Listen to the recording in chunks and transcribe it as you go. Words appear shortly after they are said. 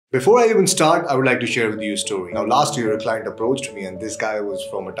Before I even start, I would like to share with you a story. Now, last year, a client approached me, and this guy was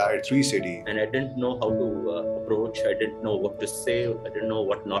from a tier 3 city. And I didn't know how to approach, I didn't know what to say, I didn't know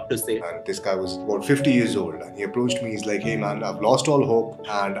what not to say. And this guy was about 50 years old, and he approached me. He's like, "Hey man, I've lost all hope,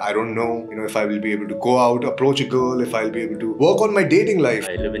 and I don't know, if I will be able to go out, approach a girl, if I'll be able to work on my dating life."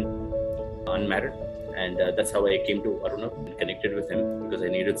 I live in unmarried, and that's how I came to Arunav and connected with him because I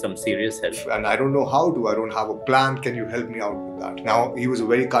needed some serious help. And I don't know how to, I don't have a plan. Can you help me out with that? Now, he was a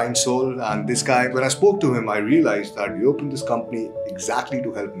very kind soul, and this guy, when I spoke to him, I realized that we opened this company exactly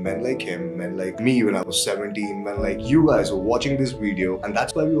to help men like him, men like me when I was 17, men like you guys who are watching this video, and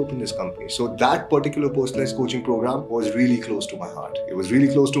that's why we opened this company. So that particular personalized coaching program was really close to my heart. It was really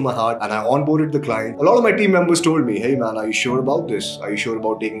close to my heart, and I onboarded the client. A lot of my team members told me, "Hey man, are you sure about this? Are you sure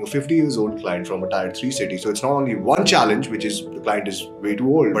about taking a 50 years old client from a tier 3 city?" So it's not only one challenge, which is the client is way too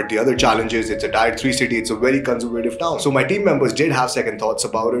old, but the other challenge is it's a tier 3 city, it's a very conservative town. So my team members did have second thoughts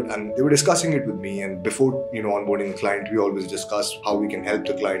about it, and they were discussing it with me. And before onboarding the client, we always discuss how we can help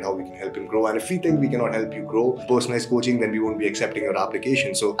the client, how we can help him grow. And if we think we cannot help you grow personalized coaching, then we won't be accepting your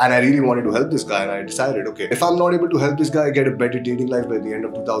application. So, and I really wanted to help this guy, and I decided, okay, if I'm not able to help this guy get a better dating life by the end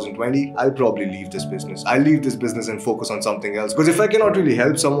of 2020, I'll probably leave this business. I'll leave this business and focus on something else. Because if I cannot really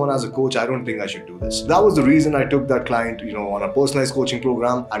help someone as a coach, I don't think I should do this. That was the reason I took that client, on a personalized coaching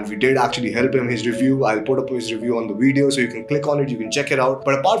program, and we did actually help him. His review, I'll put up his review on the video, so you can click on it, you can check it out.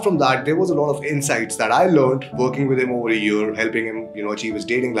 But apart from that, there was a lot of insights that I learned working with him over a year, helping him, achieve his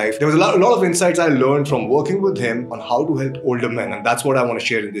dating life. There was a lot of insights I learned from working with him on how to help older men, and that's what I want to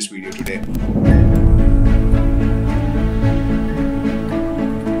share in this video today.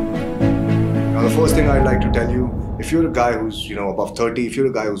 Now, the first thing I'd like to tell you, if you're a guy who's, above 30, if you're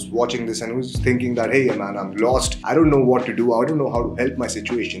a guy who's watching this and who's thinking that, "Hey man, I'm lost, I don't know what to do, I don't know how to help my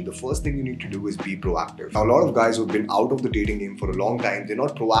situation," the first thing you need to do is be proactive. Now, a lot of guys who've been out of the dating game for a long time, they're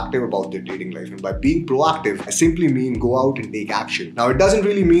not proactive about their dating life. And by being proactive, I simply mean go out and take action. Now, it doesn't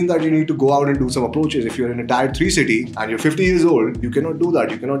really mean that you need to go out and do some approaches. If you're in a tier 3 city and you're 50 years old, you cannot do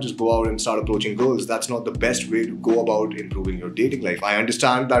that. You cannot just go out and start approaching girls. That's not the best way to go about improving your dating life. I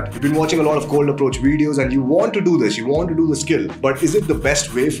understand that you've been watching a lot of cold approach videos and you want to do this, you want to do the skill, but is it the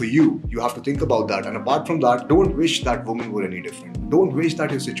best way for you? You have to think about that. And apart from that, don't wish that women were any different. Don't wish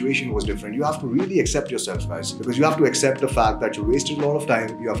that your situation was different. You have to really accept yourself, guys, because you have to accept the fact that you wasted a lot of time.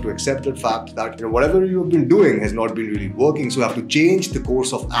 You have to accept the fact that whatever you've been doing has not been really working. So you have to change the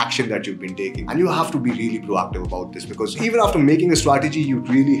course of action that you've been taking, and you have to be really proactive about this, because even after making a strategy, you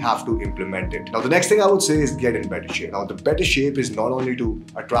really have to implement it. Now, the next thing I would say is get in better shape. Now, the better shape is not only to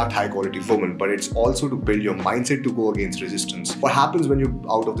attract high quality women, but it's also to build your mindset to go against resistance. What happens when you're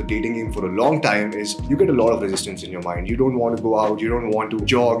out of the dating game for a long time is you get a lot of resistance in your mind. You don't want to go out, you don't want to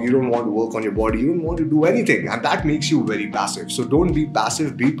jog, you don't want to work on your body, you don't want to do anything, and that makes you very passive. So don't be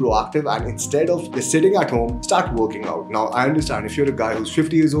passive, be proactive, and instead of just sitting at home, start working out. Now, I understand if you're a guy who's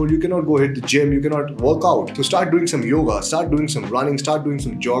 50 years old, you cannot go hit the gym, you cannot work out. So start doing some yoga, start doing some running, start doing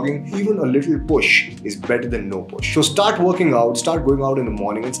some jogging. Even a little push is better than no push. So start working out, start going out in the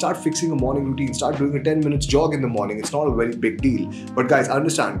morning, and start fixing a morning routine. Start doing a 10 minutes jog in the morning. It's not a very big deal. But guys,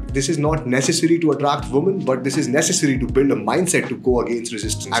 understand, this is not necessary to attract women, but this is necessary to build a mindset to go against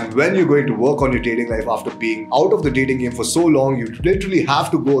resistance. And when you're going to work on your dating life after being out of the dating game for so long, you literally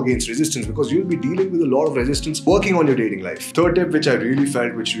have to go against resistance, because you'll be dealing with a lot of resistance working on your dating life. Third tip, which I really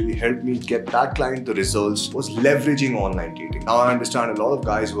felt, which really helped me get that client the results, was leveraging online dating. Now, I understand a lot of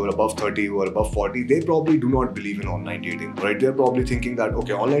guys who are above 30, who are above 40, they probably do not believe in online dating, right? They're probably thinking that,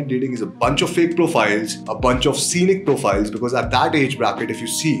 okay, online dating is a bunch of fake profiles, a bunch of scenic profiles, because at that age bracket, if you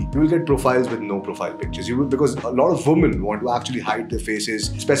see, you will get profiles with no profile pictures. You will, because a lot of women want to actually hide their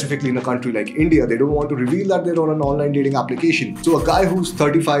faces, specifically in a country like India. They don't want to reveal that they're on an online dating application. So a guy who's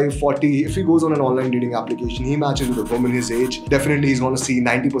 35, 40, if he goes on an online dating application, he matches with a woman his age, definitely he's going to see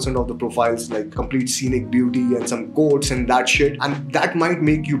 90% of the profiles like complete scenic beauty and some quotes and that shit. And that might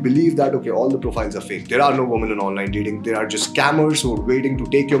make you believe that, okay, all the profiles are fake. There are no women in online dating. There are just scammers who are waiting to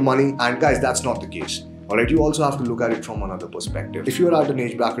take your money. And guys, that's not the case. Alright, you also have to look at it from another perspective. If you're at an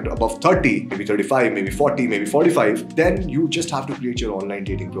age bracket above 30, maybe 35, maybe 40, maybe 45, then you just have to create your online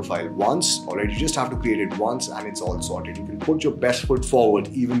dating profile once. Alright, you just have to create it once and it's all sorted. You can put your best foot forward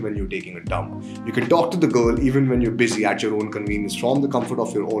even when you're taking a dump. You can talk to the girl even when you're busy at your own convenience from the comfort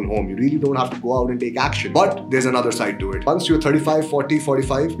of your own home. You really don't have to go out and take action. But there's another side to it. Once you're 35, 40,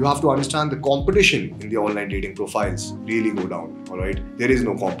 45, you have to understand the competition in the online dating profiles really go down. Alright, there is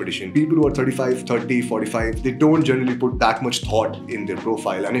no competition. People who are 35, 30, 40, 45, they don't generally put that much thought in their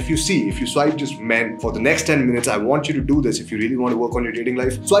profile. And if you swipe just men for the next 10 minutes, I want you to do this if you really want to work on your dating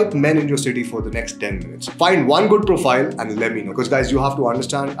life. Swipe men in your city for the next 10 minutes. Find one good profile and let me know. Because guys, you have to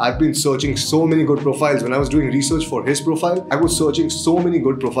understand, I've been searching so many good profiles. When I was doing research for his profile, I was searching so many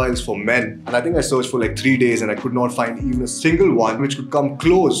good profiles for men. And I think I searched for like 3 days and I could not find even a single one which could come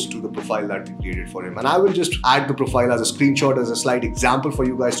close to the profile that we created for him. And I will just add the profile as a screenshot, as a slight example for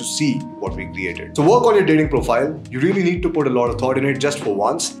you guys to see what we created. So work on your dating profile. You really need to put a lot of thought in it just for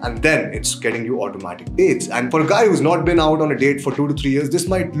once, and then it's getting you automatic dates. And for a guy who's not been out on a date for 2 to 3 years, this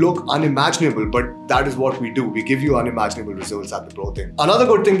might look unimaginable, but that is what we do. We give you unimaginable results at TheBroThing. Another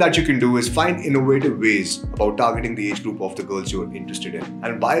good thing that you can do is find innovative ways about targeting the age group of the girls you're interested in.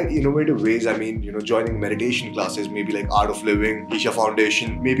 And by innovative ways, I mean, joining meditation classes, maybe like Art of Living, Isha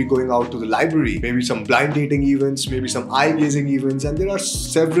Foundation, maybe going out to the library, maybe some blind dating events, maybe some eye-gazing events. And there are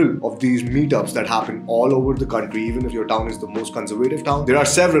several of these meetups that happen all over the country. Even if your town is the most conservative town, there are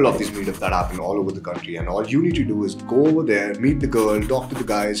several of these meetups that happen all over the country. And all you need to do is go over there, meet the girl, talk to the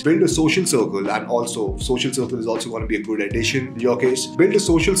guys, build a social circle. And also, social circle is also going to be a good addition in your case. Build a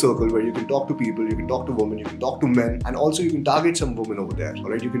social circle where you can talk to people, you can talk to women, you can talk to men, and also you can target some women over there.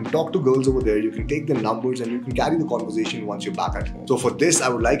 Alright, you can talk to girls over there, you can take their numbers, and you can carry the conversation once you're back at home. So for this, I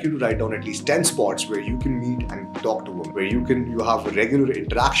would like you to write down at least 10 spots where you can meet and talk to women, where you have a regular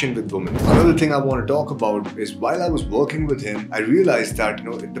interaction with women. Another thing I want to talk about is, while I was working with him, I realized that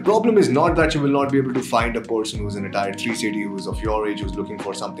the problem is not that you will not be able to find a person who's in a tier 3 city who is of your age, who's looking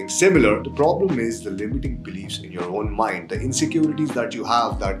for something similar. The problem is the limiting beliefs in your own mind, the insecurities that you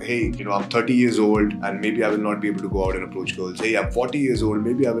have, that hey, I'm 30 years old and maybe I will not be able to go out and approach girls. Hey, I'm 40 years old,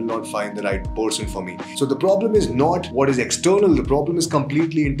 maybe I will not find the right person for me. So the problem is not what is external, the problem is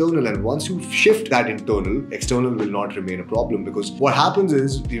completely internal. And once you shift that internal, external will not remain a problem. Because what happens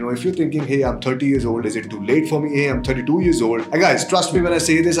is, if you're thinking, hey, I'm 30 years old, is it too late for me? Hey, I'm 32 years old. And guys, trust me when I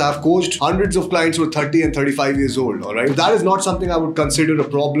say this, I've coached hundreds of clients who are 30 and 35 years old, alright? So that is not something I would consider a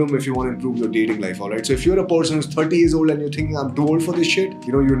problem if you want to improve your dating life, alright? So if you're a person who's 30 years old and you're thinking, I'm too old for this shit,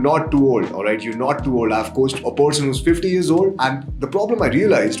 you're not too old, alright? You're not too old. I've coached a person who's 50 years old, and the problem I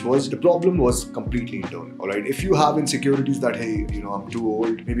realized was the problem was completely internal, alright? If you have insecurities that, hey, I'm too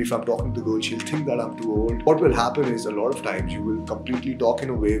old, maybe if I'm talking to the girl, she'll think that I'm too old. What will happen is, a lot of times you will completely talk in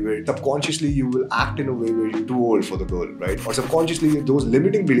a way where subconsciously you will act in a way where you're too old for the girl, right? Or subconsciously those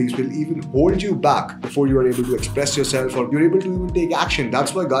limiting beliefs will even hold you back before you are able to express yourself, or you're able to even take action.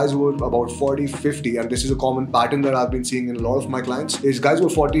 That's why guys who are about 40, 50, and this is a common pattern that I've been seeing in a lot of my clients, is guys who are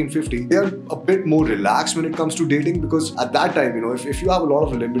 40 and 50, they are a bit more relaxed when it comes to dating, because at that time, if you have a lot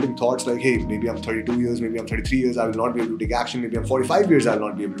of limiting thoughts like, hey, maybe I'm 32 years, maybe I'm 33 years, I will not be able to take action, maybe I'm 45 years, I will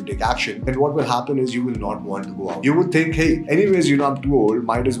not be able to take action, then what will happen is you will not want to go out. You would think, hey, anyways, I'm too old,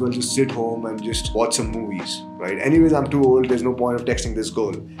 might as well just sit home and just watch some movies, right? Anyways, I'm too old, there's no point of texting this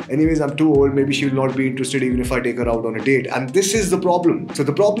girl. Anyways, I'm too old, maybe she will not be interested even if I take her out on a date. And this is the problem. So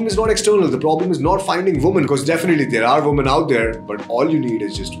the problem is not external, the problem is not finding women, because definitely there are women out there, but all you need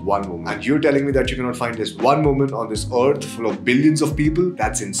is just one woman. And you're telling me that you cannot find this one woman on this earth full of billions of people?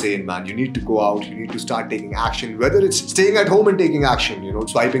 That's insane, man. You need to go out, you need to start taking action, whether it's staying at home and taking action,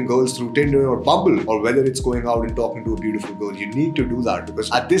 swiping girls through Tinder or Bumble, or whether it's going out and talking to a beautiful girl. You need to do that,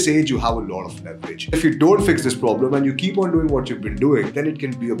 because at this age you have a lot of leverage. If you don't fix this problem and you keep on doing what you've been doing, then it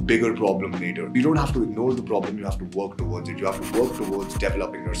can be a bigger problem later. You don't have to ignore the problem, you have to work towards it. You have to work towards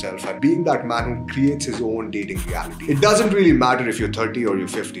developing yourself and being that man who creates his own dating reality. It doesn't really matter if you're 30 or you're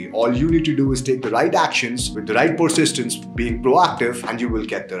 50. All you need to do is take the right actions with the right persistence, being proactive, and you will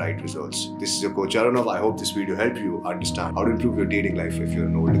get the right results. This is your coach Arunav. I hope this video helped you understand how to improve your dating life if you're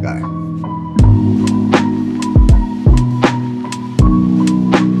an older guy.